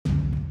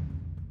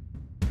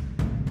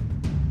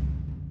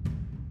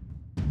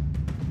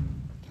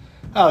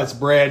Hi, it's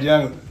Brad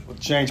Young with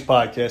Change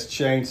Podcast.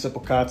 Change, simple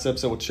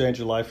concepts that will change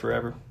your life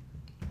forever.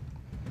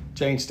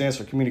 Change stands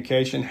for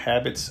communication,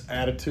 habits,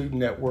 attitude,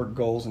 network,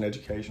 goals, and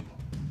education.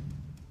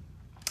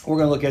 What we're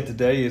going to look at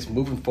today is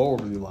moving forward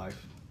with your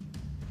life.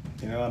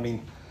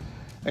 Like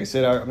I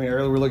said,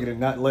 earlier we're looking at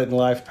not letting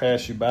life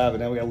pass you by, but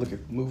now we got to look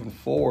at moving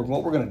forward.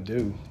 What we're going to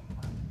do.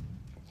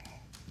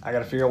 I got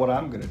to figure out what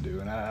I'm going to do,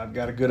 and I've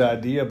got a good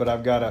idea, but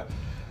I've got to,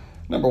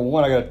 number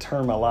one, I got to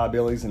turn my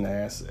liabilities into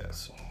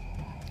assets.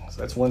 So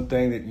that's one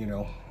thing that,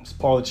 as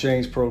part of the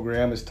change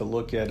program is to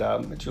look at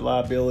your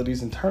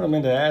liabilities and turn them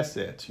into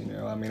assets.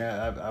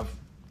 I've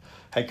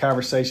had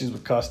conversations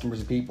with customers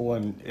and people,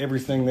 and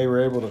everything they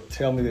were able to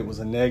tell me that was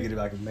a negative,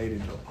 I could make it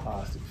into a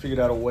positive. Figured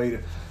out a way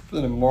for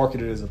them to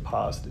market it as a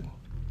positive.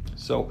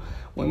 So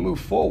when we move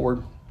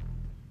forward,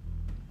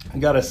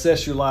 you got to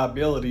assess your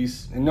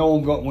liabilities and know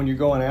when you're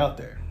going out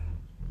there.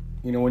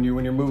 When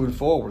you're moving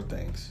forward with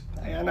things.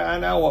 I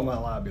know what my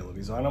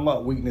liabilities are. I know what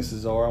my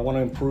weaknesses are. I want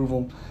to improve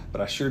them,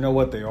 but I sure know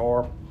what they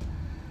are.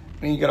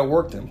 And you got to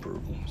work to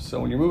improve them.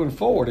 So when you're moving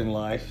forward in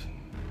life,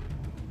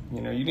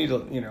 you need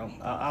to,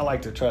 I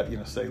like to try,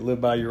 say live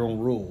by your own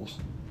rules.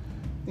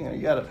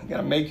 You got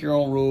to make your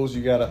own rules.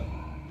 You got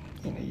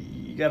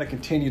to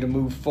continue to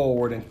move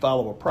forward and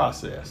follow a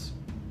process.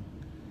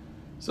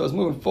 So as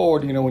moving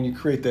forward, when you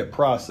create that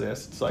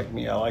process, it's like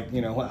me. I like,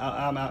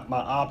 I'm at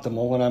my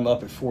optimal when I'm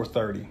up at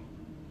 4:30.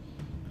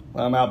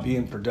 When I'm out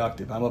being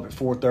productive, I'm up at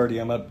 4:30.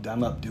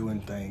 I'm up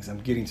doing things. I'm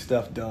getting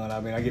stuff done.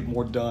 I get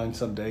more done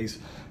some days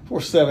before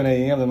 7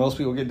 a.m. than most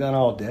people get done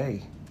all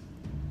day.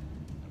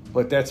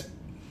 But that's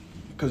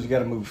because you got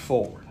to move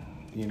forward.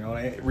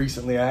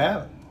 Recently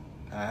I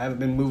haven't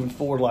been moving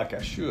forward like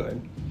I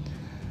should.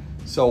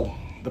 So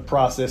the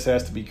process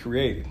has to be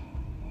created.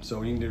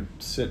 So you need to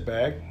sit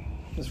back.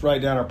 Let's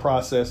write down our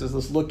processes.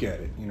 Let's look at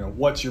it.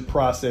 What's your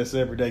process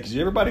every day? Because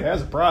everybody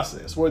has a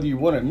process. Whether you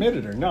want to admit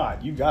it or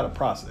not, you got a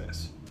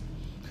process.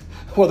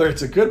 Whether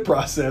it's a good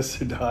process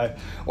to die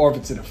or if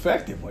it's an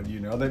effective one,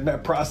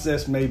 that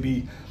process may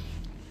be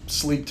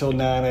sleep till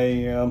 9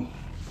 a.m.,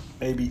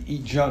 maybe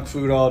eat junk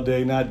food all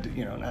day, not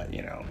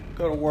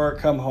go to work,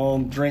 come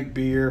home, drink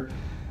beer,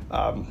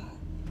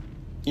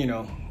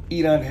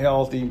 eat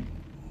unhealthy,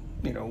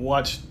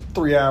 watch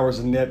 3 hours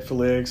of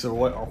Netflix or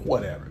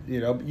whatever.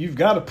 You've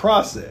got a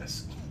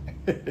process.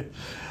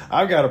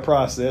 I've got a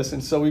process,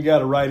 and so we got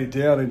to write it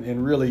down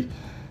and really,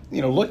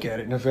 look at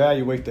it and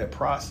evaluate that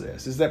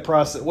process.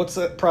 What's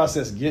that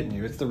process getting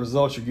you? It's the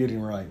results you're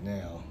getting right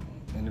now.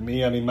 And to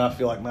me, I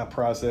feel like my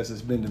process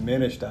has been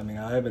diminished. I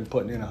have been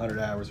putting in 100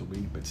 hours a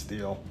week, but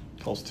still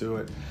close to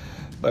it.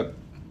 But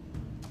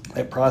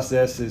that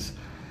process is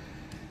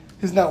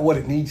not what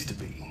it needs to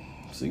be.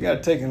 So you got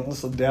to take and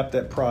let's adapt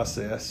that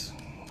process.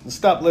 And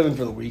stop living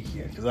for the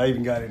weekend, because I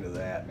even got into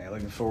that, man.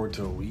 Looking forward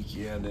to a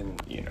weekend, and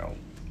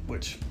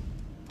which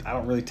I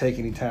don't really take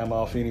any time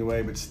off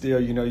anyway. But still,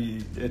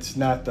 it's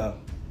not the,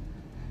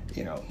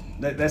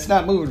 that's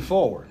not moving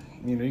forward.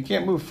 You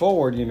can't move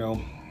forward,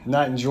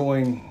 not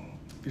enjoying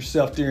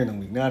yourself during the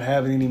week, not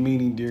having any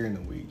meaning during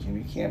the week.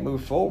 You can't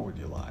move forward with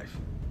your life.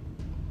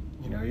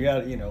 You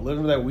got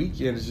living for that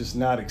weekend is just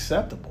not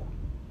acceptable.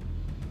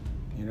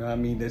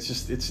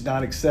 It's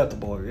not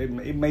acceptable.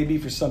 It may be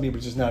for some people,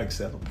 it's just not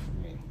acceptable for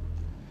me.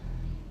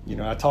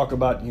 I talk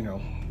about,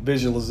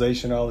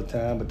 visualization all the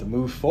time, but to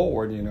move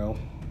forward,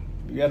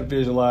 you got to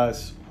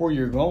visualize where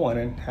you're going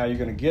and how you're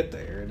going to get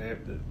there.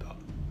 And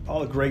all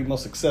the great,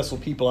 most successful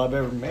people I've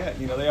ever met,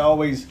 they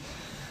always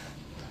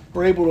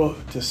were able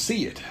to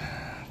see it,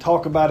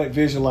 talk about it,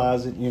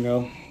 visualize it,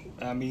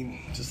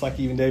 just like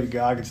even David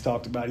Goggins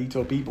talked about. He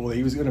told people that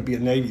he was going to be a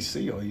Navy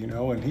SEAL,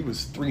 and he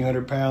was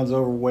 300 pounds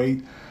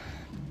overweight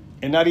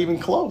and not even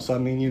close.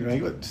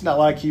 It's not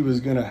like he was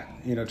going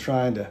to,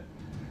 trying to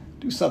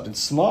do something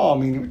small.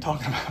 We were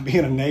talking about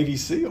being a Navy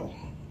SEAL,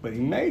 but he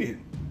made it.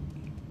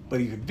 But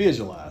he could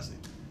visualize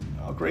it.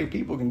 All great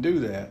people can do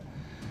that.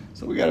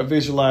 So we got to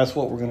visualize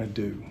what we're going to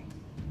do.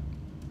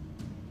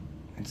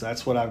 And so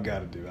that's what I've got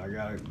to do. I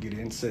got to get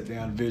in, sit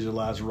down,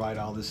 visualize, write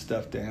all this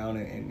stuff down,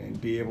 and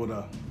be able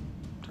to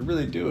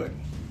really do it.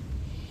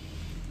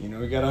 You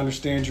got to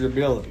understand your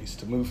abilities.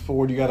 To move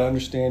forward, you got to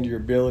understand your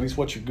abilities,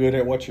 what you're good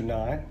at, what you're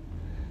not.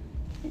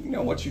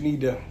 What you need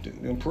to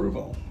improve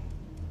on.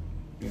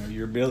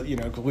 Your ability,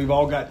 because we've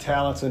all got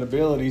talents and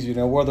abilities,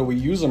 whether we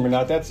use them or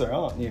not, that's their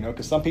own,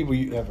 because some people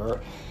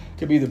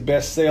could be the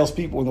best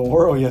salespeople in the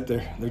world, yet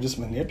they're just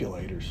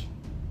manipulators.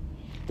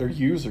 They're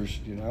users,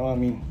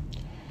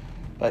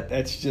 but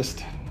that's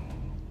just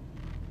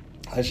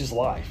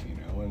life,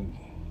 and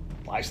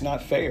life's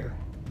not fair.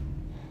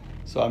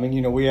 So,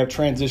 we have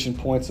transition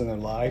points in our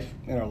life,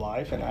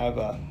 and I've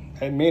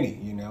had many,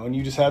 and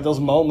you just have those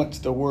moments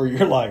to where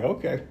you're like,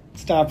 okay,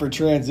 it's time for a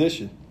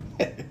transition.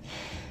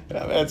 And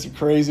I've had some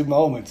crazy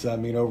moments,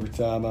 over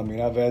time.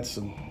 I've had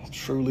some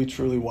truly,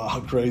 truly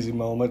wild, crazy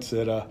moments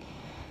that, are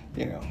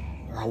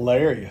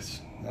hilarious.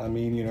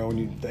 When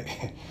you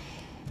think,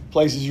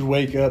 places you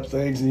wake up,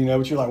 things,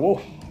 but you're like, whoa,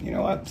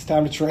 it's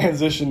time to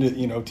transition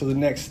to, to the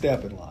next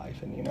step in life.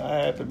 life, and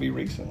I had to be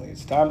recently.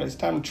 It's time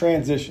to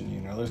transition.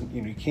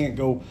 You can't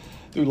go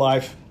through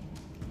life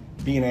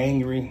being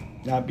angry,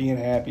 not being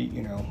happy.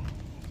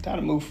 It's time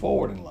to move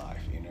forward in life.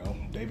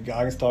 David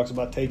Goggins talks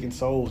about taking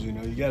souls. You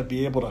got to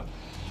be able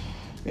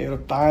to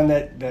find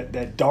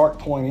that dark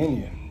point in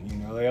you.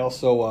 They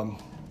also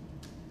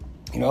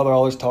they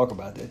always talk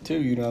about that too.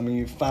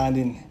 You're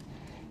finding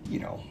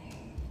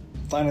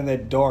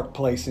that dark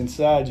place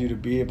inside you to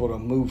be able to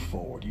move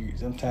forward.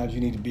 Sometimes you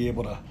need to be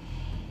able to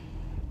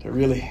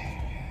really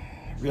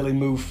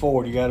move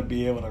forward. You got to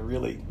be able to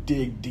really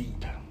dig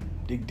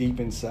deep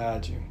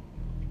inside you.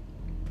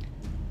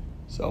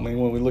 So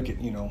when we look at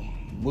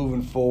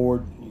moving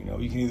forward,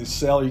 you can either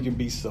sell or you can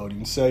be sold. You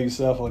can sell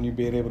yourself on you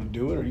being able to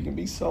do it, or you can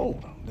be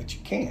sold that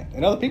you can't.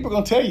 And other people are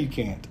going to tell you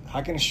can't.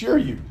 I can assure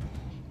you.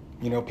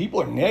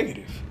 People are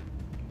negative.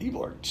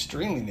 People are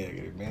extremely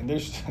negative, man.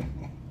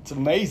 It's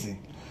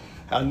amazing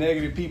how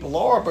negative people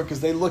are,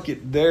 because they look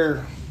at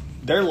their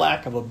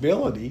lack of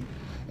ability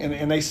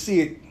and they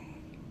see it,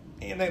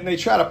 and they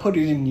try to put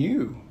it in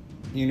you.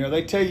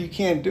 They tell you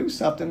can't do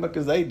something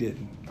because they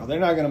didn't, or they're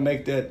not going to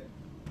make that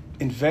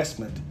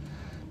investment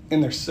in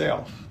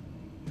themselves.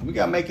 We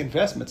got to make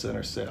investments in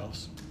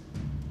ourselves.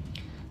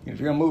 If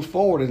you're going to move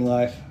forward in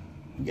life,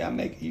 you got to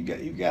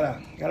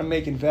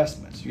make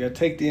investments. You got to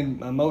take the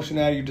emotion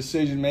out of your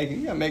decision making.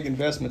 You got to make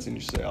investments in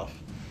yourself.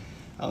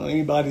 I don't know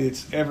anybody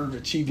that's ever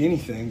achieved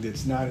anything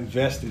that's not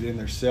invested in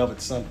themselves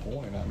at some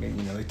point.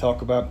 They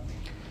talk about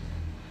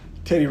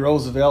Teddy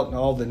Roosevelt and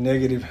all the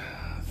negative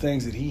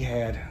things that he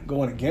had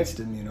going against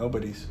him,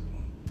 but his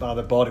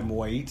father bought him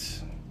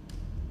weights,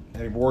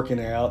 had him working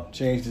out,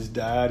 changed his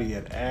diet. He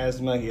had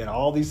asthma. He had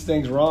all these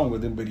things wrong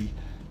with him, but he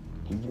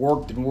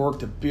worked and worked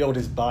to build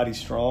his body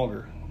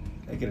stronger,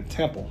 make it a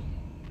temple,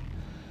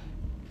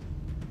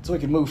 so he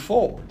could move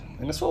forward.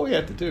 And that's what we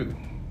have to do.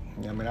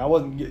 I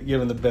wasn't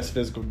given the best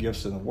physical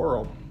gifts in the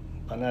world.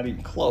 I'm not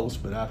even close,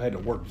 but I've had to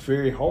work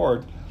very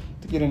hard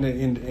to get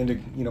into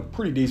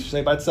pretty decent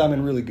shape. I'd say I'm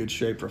in really good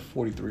shape for a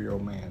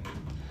 43-year-old man.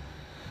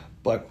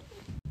 But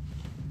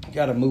you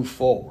got to move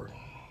forward.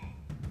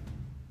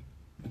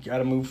 We got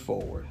to move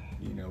forward.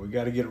 We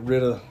got to get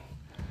rid of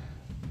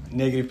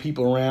negative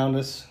people around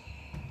us.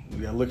 We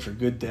got to look for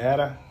good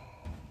data.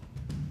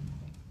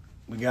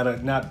 We got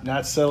to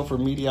not settle for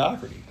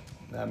mediocrity.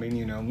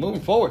 Moving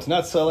forward, it's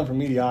not selling for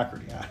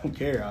mediocrity. I don't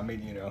care.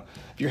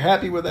 If you're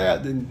happy with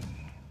that, then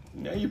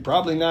you're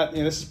probably not.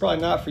 This is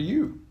probably not for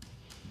you.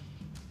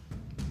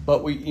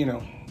 But you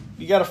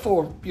got to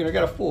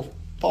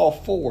fall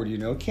forward.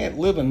 You can't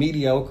live a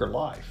mediocre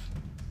life.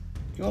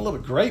 You want to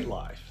live a great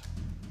life.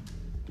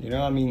 You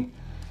got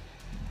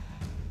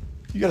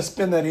to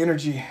spend that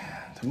energy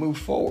to move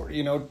forward.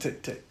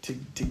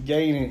 To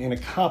gain and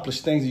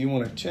accomplish things that you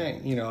want to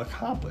change.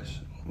 Accomplish.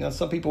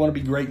 Some people want to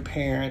be great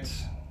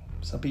parents.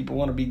 Some people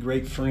want to be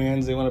great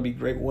friends. They want to be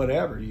great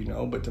whatever,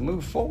 But to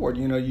move forward,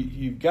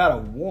 you've got to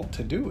want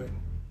to do it.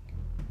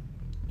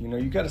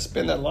 You've got to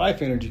spend that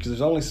life energy, because there's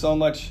only so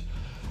much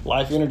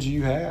life energy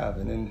you have.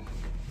 And then,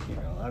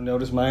 I've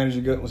noticed my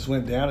energy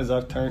went down as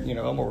I've turned,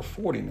 I'm over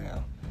 40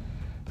 now.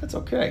 That's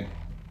okay.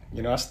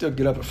 I still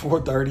get up at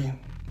 4:30,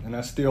 and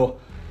I still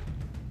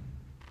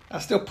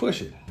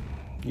push it.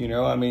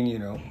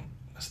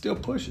 I still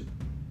push it.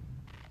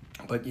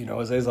 But,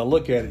 as I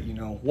look at it,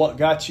 what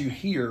got you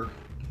here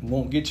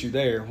won't get you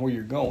there where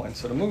you're going.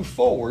 So to move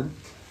forward,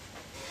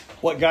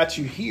 what got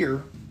you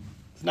here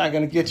is not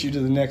going to get you to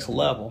the next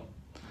level.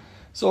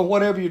 So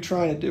whatever you're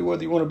trying to do,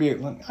 whether you want to be,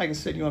 like I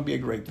said, you want to be a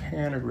great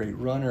parent, a great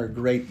runner, a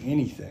great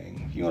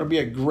anything. If you want to be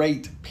a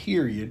great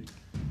period,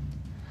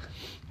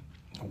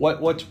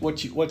 what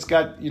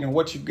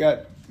you've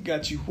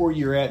got you where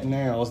you're at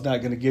now is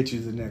not going to get you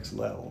to the next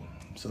level.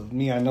 So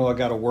me, I know I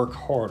got to work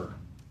harder,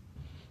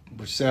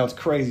 which sounds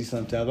crazy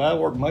sometimes. But I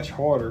work much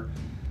harder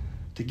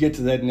to get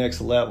to that next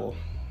level,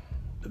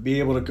 to be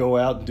able to go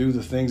out and do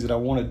the things that I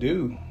want to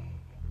do.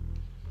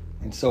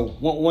 And so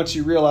once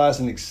you realize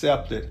and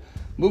accept it,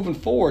 moving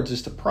forward is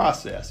just a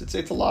process.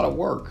 It's a lot of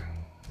work,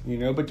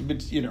 but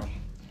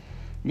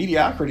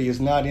mediocrity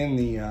is not in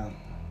the,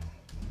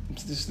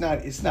 it's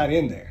not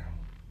in there.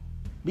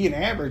 Being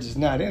average is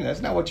not in there.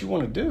 That's not what you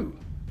want to do.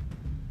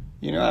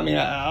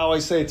 I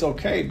always say it's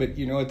okay, but at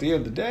the end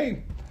of the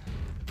day,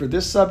 for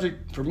this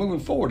subject, for moving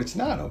forward, it's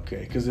not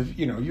okay. Because if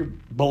you're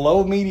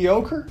below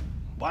mediocre,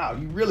 wow,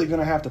 you're really going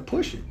to have to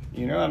push it.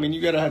 You're going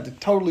to have to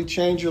totally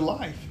change your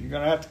life. You're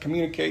going to have to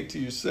communicate to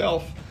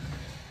yourself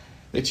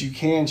that you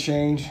can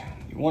change,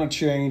 you want to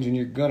change, and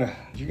you're gonna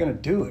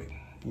do it.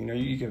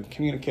 You can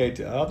communicate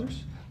to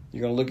others.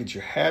 You're going to look at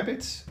your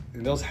habits,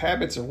 and those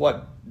habits are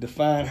what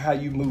define how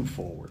you move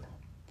forward.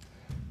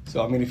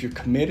 So if you're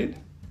committed,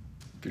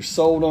 if you're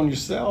sold on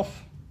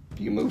yourself,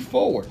 you move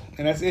forward.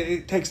 And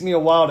it takes me a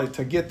while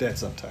to get that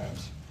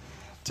sometimes.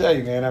 I tell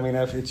you, man,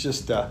 it's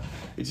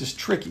just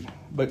tricky.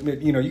 But,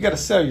 you got to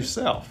sell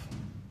yourself.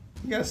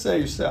 You got to sell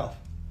yourself.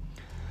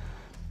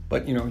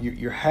 But,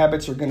 your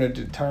habits are going to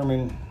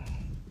determine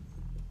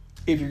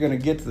if you're going to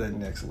get to that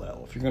next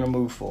level, if you're going to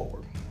move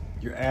forward.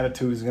 Your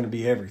attitude is going to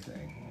be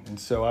everything. And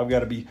so I've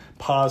got to be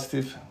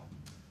positive.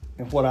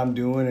 and what I'm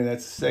doing, and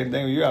that's the same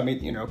thing with you. I mean,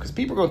 because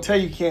people are going to tell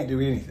you can't do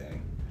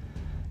anything,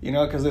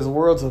 because there's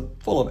worlds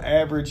full of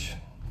average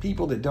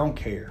people that don't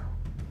care.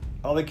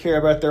 All they care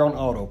about, they're on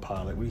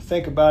autopilot. When you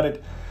think about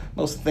it,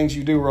 most of the things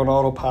you do are on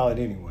autopilot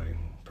anyway.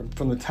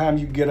 From the time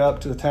you get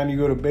up to the time you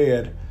go to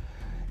bed,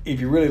 if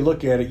you really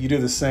look at it, you do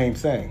the same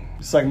thing.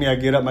 It's like me, I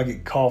get up and I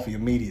get coffee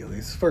immediately.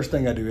 It's the first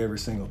thing I do every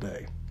single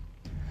day.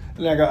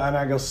 And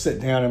I go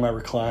sit down in my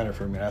recliner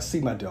for a minute. I see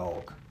my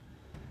dog.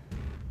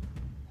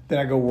 Then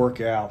I go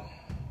work out,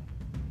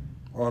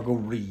 or I go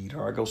read,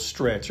 or I go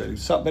stretch, or do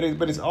something.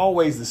 But it's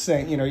always the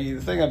same.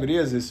 The thing of it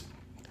is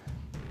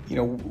we're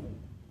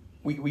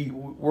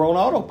on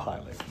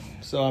autopilot.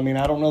 So I mean,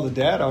 I don't know the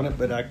data on it,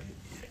 but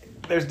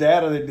there's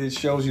data that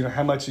shows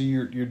how much of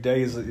your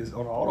day is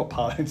on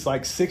autopilot. It's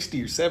like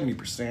 60 or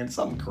 70%,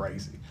 something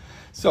crazy.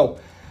 So,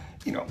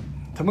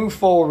 to move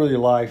forward with your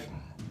life,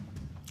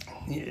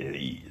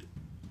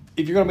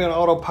 if you're going to be on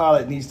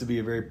autopilot, it needs to be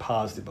a very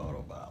positive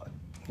autopilot.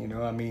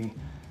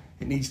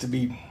 It needs to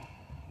be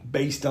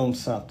based on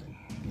something.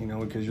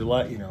 Because your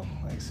life,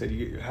 like I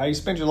said, how you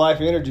spend your life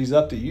and energy is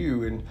up to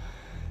you. And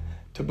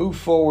to move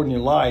forward in your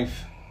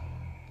life,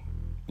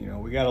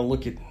 we got to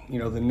look at,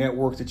 the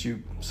network that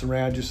you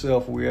surround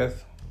yourself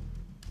with.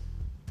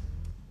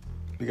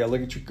 We got to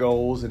look at your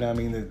goals. And I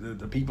mean,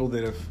 the people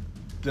that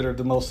are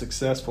the most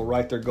successful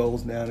write their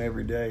goals down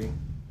every day.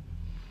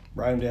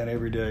 Write them down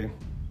every day.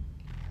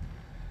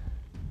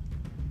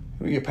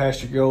 When you get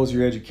past your goals,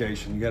 your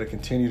education, you got to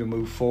continue to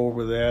move forward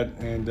with that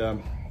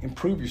and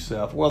improve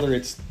yourself. Whether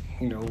it's,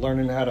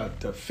 learning how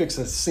to fix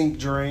a sink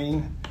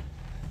drain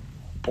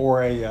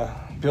or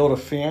build a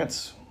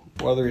fence,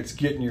 whether it's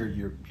getting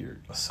your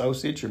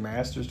associate, your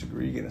master's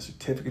degree, getting a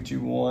certificate you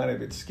want, if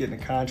it's getting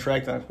a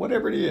contract on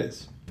whatever it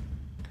is,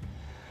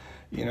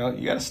 you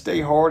got to stay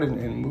hard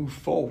and move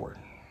forward.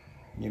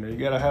 You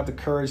got to have the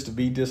courage to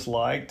be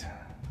disliked,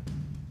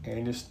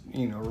 and just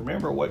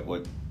remember what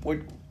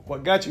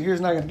got you here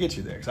is not going to get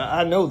you there. 'Cause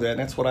I know that, and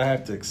that's what I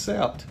have to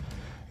accept.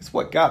 It's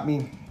what got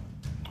me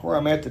where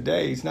I'm at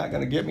today. It's not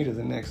going to get me to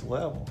the next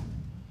level.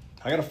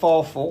 I got to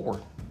fall forward.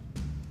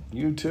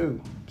 You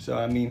too. So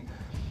I mean,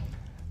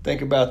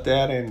 think about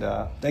that,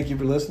 and thank you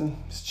for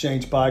listening. It's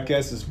Change Podcast.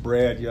 This is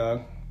Brad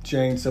Young.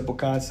 Change simple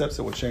concepts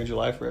that will change your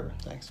life forever.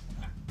 Thanks.